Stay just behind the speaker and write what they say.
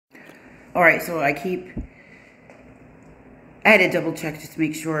All right, so I had to double check just to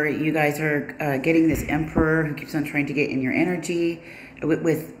make sure you guys are getting this Emperor who keeps on trying to get in your energy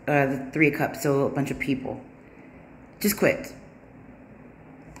with the Three of Cups, so a bunch of people. Just quit.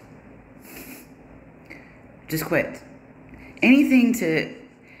 Just quit. Anything to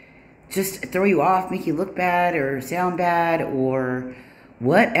just throw you off, make you look bad or sound bad or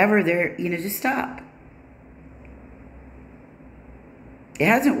whatever, just stop. It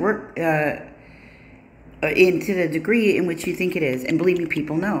hasn't worked into the degree in which you think it is. And believe me,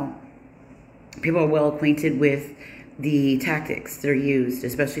 people know. People are well acquainted with the tactics that are used,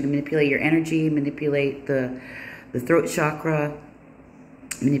 especially to manipulate your energy, manipulate the throat chakra,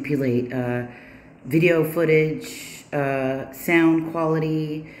 manipulate video footage, sound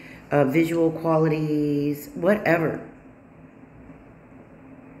quality, visual qualities, whatever.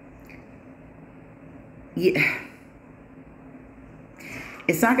 Yeah.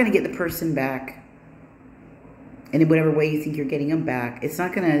 It's not going to get the person back in whatever way you think you're getting them back. It's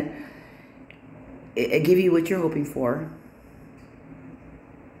not going to give you what you're hoping for.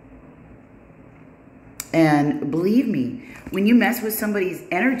 And believe me, when you mess with somebody's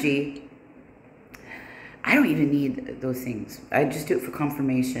energy, I don't even need those things. I just do it for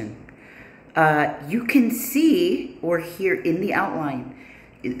confirmation. You can see or hear in the outline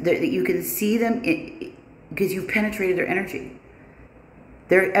that you can see them because you've penetrated their energy.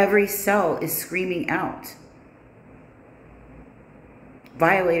 Their every cell is screaming out.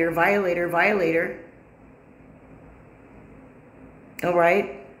 Violator, violator, violator. All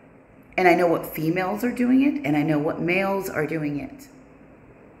right? And I know what females are doing it, and I know what males are doing it.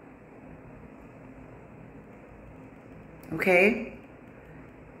 Okay?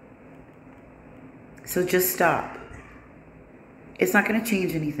 So just stop. It's not going to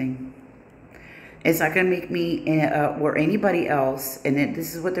change anything. It's not going to make me or anybody else, and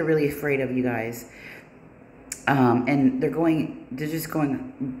this is what they're really afraid of, you guys. And they're just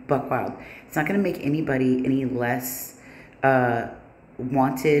going buck wild. It's not going to make anybody any less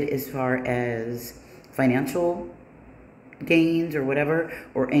wanted as far as financial gains or whatever,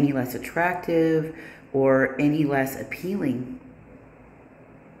 or any less attractive or any less appealing.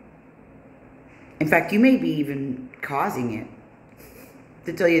 In fact, you may be even causing it,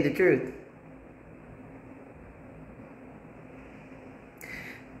 to tell you the truth.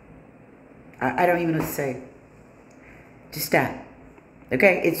 I don't even know what to say. Just stop.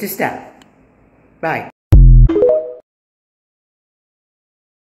 Okay? It's just stop. Bye.